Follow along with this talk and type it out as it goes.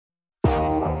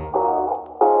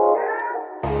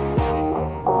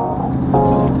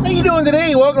How you doing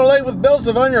today? Welcome to Life with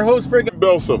BillSiff. I'm your host, friggin'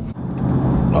 BillSiff.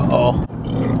 Uh-oh.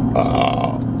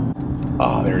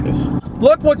 Oh, there it is.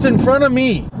 Look what's in front of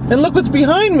me. And look what's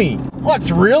behind me.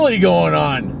 What's really going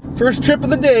on? First trip of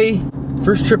the day.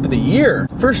 First trip of the year.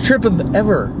 First trip of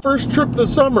ever. First trip of the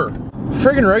summer.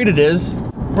 Friggin' right it is.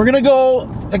 We're gonna go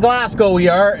to Glasgow, we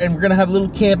are, and we're gonna have a little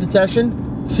camping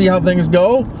session. See how things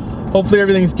go. Hopefully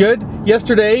everything's good.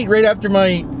 Yesterday, right after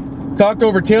my cocked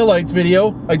over taillights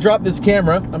video, I dropped this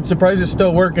camera. I'm surprised it's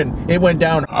still working. It went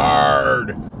down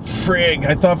hard. Frig,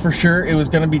 I thought for sure it was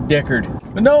gonna be dickered.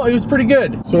 But no, it was pretty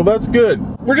good. So that's good.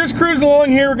 We're just cruising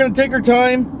along here. We're gonna take our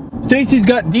time. Stacy's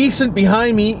got decent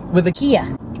behind me with a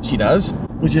Kia. She does,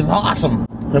 which is awesome.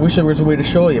 I wish there was a way to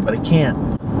show you, but I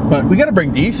can't. But we gotta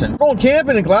bring decent. We're going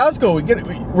camping in Glasgow.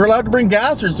 We're allowed to bring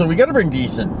gassers, so we gotta bring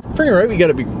decent. Friggin' right, we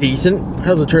gotta be decent.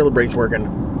 How's the trailer brakes working?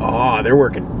 Ah, they're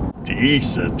working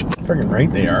decent. Friggin'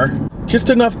 right they are. Just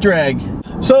enough drag.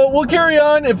 So we'll carry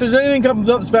on. If there's anything comes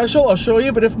up special, I'll show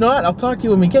you. But if not, I'll talk to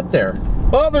you when we get there.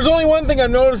 Well, there's only one thing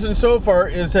I'm noticing so far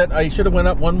is that I should have went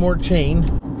up one more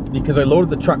chain because I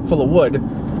loaded the truck full of wood.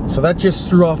 So that just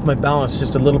threw off my balance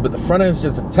just a little bit. The front end's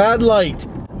just a tad light.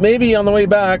 Maybe on the way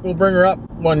back, we'll bring her up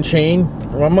one chain.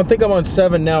 I think I'm on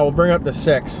 7 now. We'll bring her up to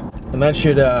 6. And that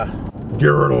should,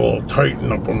 give her a little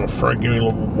tighten up on the front, give me a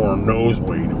little bit more nose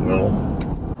weight, it will.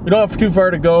 We don't have too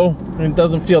far to go, and it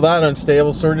doesn't feel that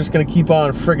unstable, so we're just gonna keep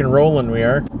on friggin' rolling, we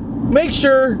are. Make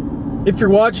sure, if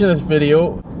you're watching this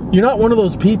video, you're not one of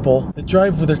those people that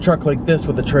drive with a truck like this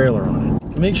with a trailer on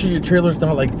it. Make sure your trailer's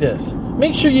not like this.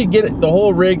 Make sure you get it, the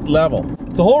whole rig level.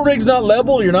 If the whole rig's not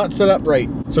level, you're not set up right.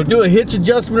 So do a hitch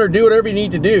adjustment or do whatever you need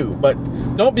to do, but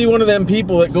don't be one of them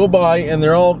people that go by and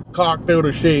they're all cocked out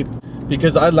of shape,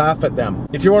 because I laugh at them.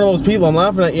 If you're one of those people, I'm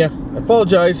laughing at you. I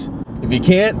apologize. If you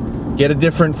can't, get a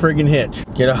different friggin' hitch.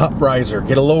 Get a up riser,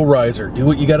 get a low riser. Do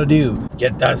what you gotta do.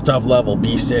 Get that stuff level,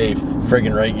 be safe.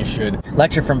 Friggin' right you should.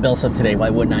 Lecture from BillSiff today, why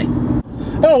wouldn't I? I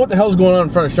don't know what the hell's going on in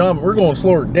front of Sean, but we're going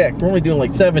slower dick. We're only doing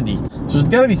like 70. So there's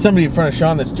gotta be somebody in front of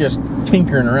Sean that's just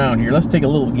tinkering around here. Let's take a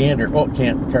little gander. Oh,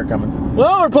 can't. Car coming.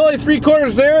 Well, we're probably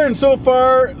 3/4 there, and so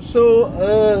far, so,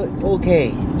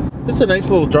 okay. This is a nice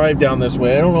little drive down this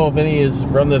way. I don't know if any is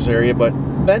from this area, but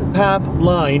Bent Path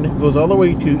Line goes all the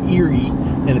way to Erie,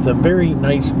 and it's a very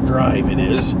nice drive, it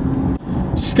is.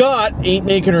 Scott ain't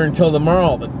making her until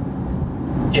tomorrow, the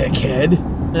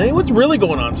dickhead. Hey, what's really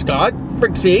going on, Scott?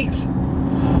 Frick sakes.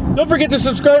 Don't forget to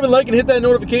subscribe and like and hit that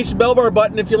notification bell bar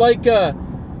button if you like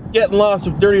getting lost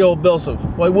with dirty old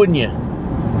BillSiff. Why wouldn't you?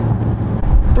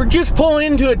 We're just pulling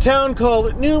into a town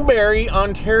called Newberry,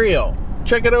 Ontario.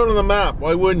 Check it out on the map.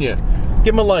 Why wouldn't you?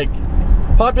 Give them a like.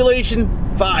 Population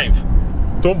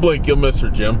 5. Don't blink, you'll miss her,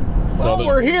 Jim. Well,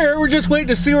 we're here. We're just waiting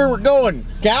to see where we're going.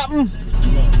 Captain?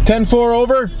 10-4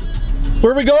 over.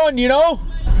 Where are we going, you know?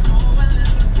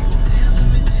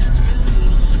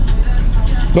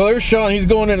 Well, there's Sean. He's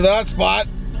going into that spot.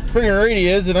 Friggin' right he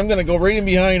is, and I'm going to go right in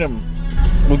behind him.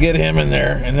 We'll get him in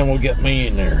there, and then we'll get me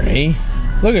in there, eh?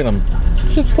 Look at him.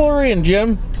 Just pull her in,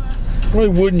 Jim. Why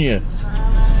wouldn't you?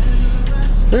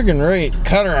 Friggin' right.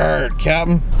 Cut her hard,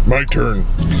 Captain. My turn.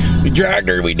 We dragged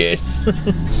her, we did.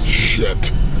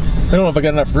 Shit. I don't know if I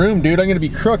got enough room, dude. I'm going to be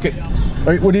crooked. All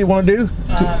right, what do you want to do?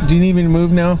 Do you need me to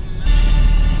move now?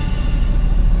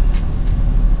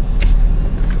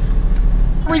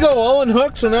 Here we go, all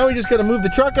unhooked, so now we just got to move the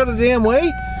truck out of the damn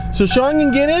way so Sean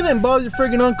can get in and bother your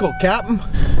friggin' uncle, Captain.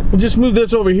 We'll just move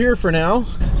this over here for now,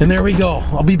 and there we go.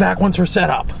 I'll be back once we're set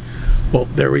up. Well,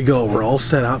 there we go. We're all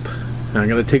set up. Now I'm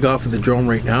going to take off with the drone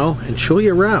right now and show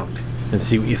you around and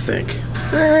see what you think.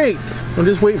 All right, we'll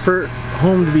just wait for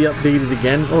home to be updated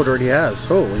again. Oh, it already has.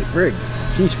 Holy frig,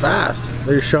 she's fast.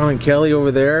 There's Sean and Kelly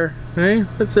over there. Hey,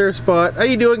 that's their spot. How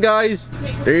you doing, guys?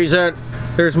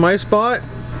 There's my spot.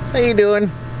 How you doing?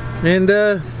 And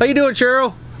how you doing,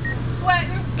 Cheryl? Sweating.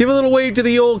 Give a little wave to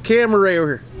the old camera right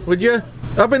over here, would you?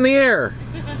 Up in the air.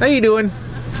 How you doing?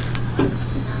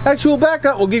 Actually, we'll back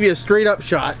up. We'll give you a straight up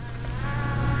shot.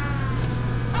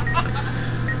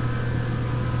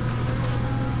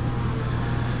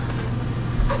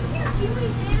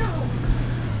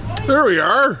 There we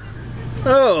are.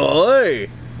 Oh, hey.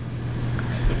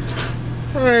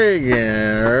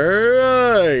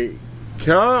 Alright.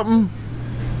 Captain.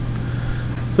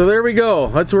 So there we go.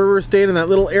 That's where we're staying, in that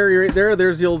little area right there.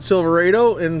 There's the old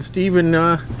Silverado, and Steve and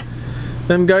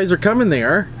them guys are coming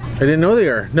there. I didn't know they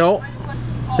are. No.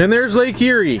 And there's Lake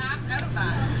Erie.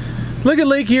 Look at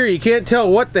Lake Erie. You can't tell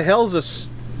what the hell's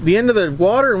the end of the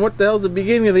water and what the hell's the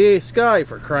beginning of the sky,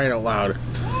 for crying out loud.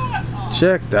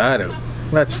 Check that out.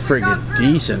 That's friggin'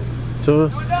 decent. So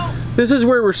this is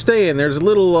where we're staying. There's a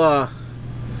little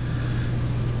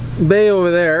bay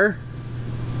over there.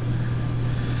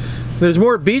 There's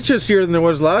more beach this year than there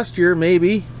was last year,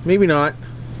 maybe. Maybe not.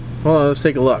 Well, let's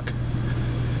take a look.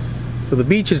 So the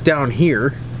beach is down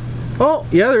here. Oh,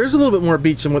 yeah, there is a little bit more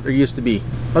beach than what there used to be.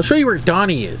 I'll show you where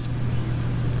Donnie is.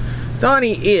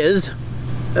 Donnie is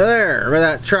there, where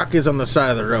that truck is on the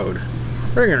side of the road.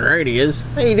 Friggin' right he is.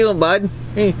 How you doing, bud?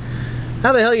 Hey,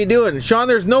 how the hell you doing? Sean,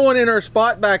 there's no one in our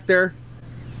spot back there.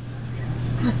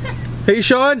 Hey,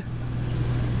 Sean?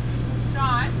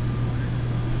 Sean?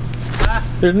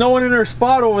 There's no one in our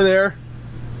spot over there.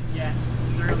 Yeah,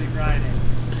 it's early Friday.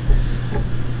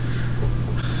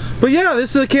 But yeah,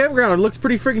 this is the campground. It looks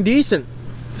pretty freaking decent.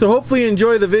 So hopefully you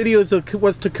enjoy the videos of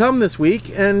what's to come this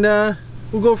week, and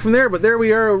we'll go from there. But there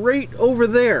we are, right over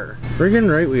there.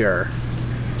 Friggin' right we are.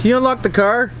 Can you unlock the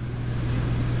car?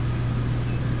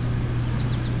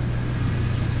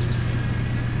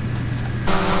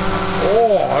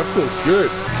 Oh, that feels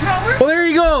good. Well, there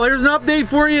you go. There's an update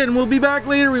for you, and we'll be back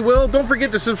later. We will. Don't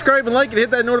forget to subscribe and like and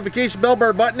hit that notification bell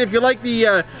bar button if you like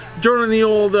the joining the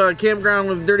old campground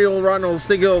with dirty old rotten old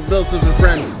sticky old BillSiff and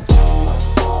friends.